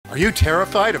Are you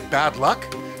terrified of bad luck?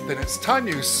 Then it's time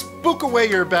you spook away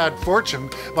your bad fortune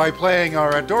by playing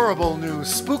our adorable new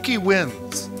Spooky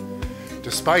Wins.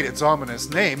 Despite its ominous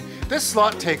name, this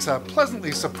slot takes a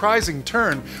pleasantly surprising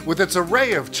turn with its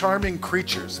array of charming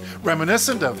creatures,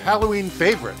 reminiscent of Halloween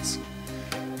favorites.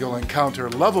 You'll encounter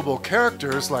lovable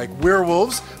characters like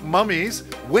werewolves, mummies,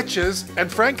 witches, and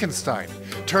Frankenstein,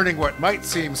 turning what might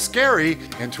seem scary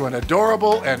into an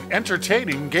adorable and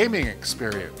entertaining gaming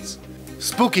experience.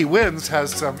 Spooky Wins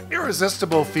has some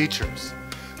irresistible features.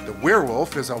 The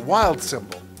werewolf is a wild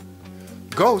symbol.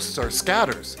 Ghosts are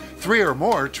scatters. 3 or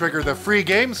more trigger the free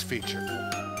games feature.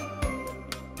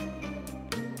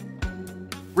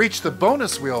 Reach the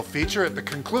bonus wheel feature at the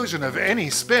conclusion of any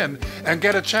spin and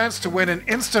get a chance to win an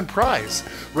instant prize,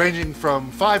 ranging from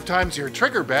 5 times your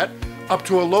trigger bet up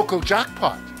to a local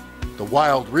jackpot. The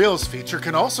wild reels feature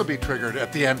can also be triggered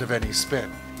at the end of any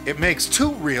spin. It makes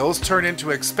 2 reels turn into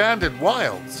expanded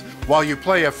wilds while you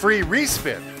play a free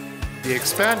respin. The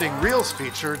expanding reels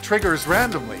feature triggers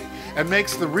randomly and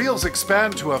makes the reels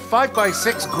expand to a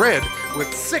 5x6 grid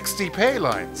with 60 pay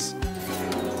lines.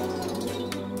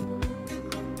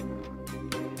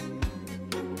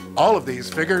 All of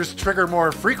these figures trigger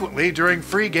more frequently during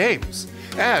free games,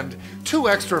 and 2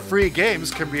 extra free games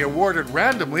can be awarded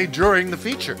randomly during the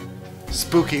feature.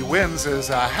 Spooky Wins is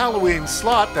a Halloween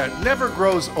slot that never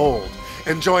grows old.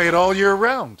 Enjoy it all year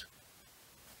round.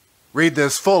 Read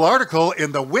this full article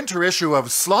in the winter issue of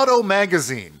Sloto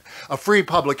magazine, a free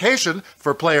publication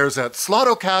for players at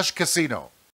sloto'cash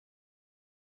Casino.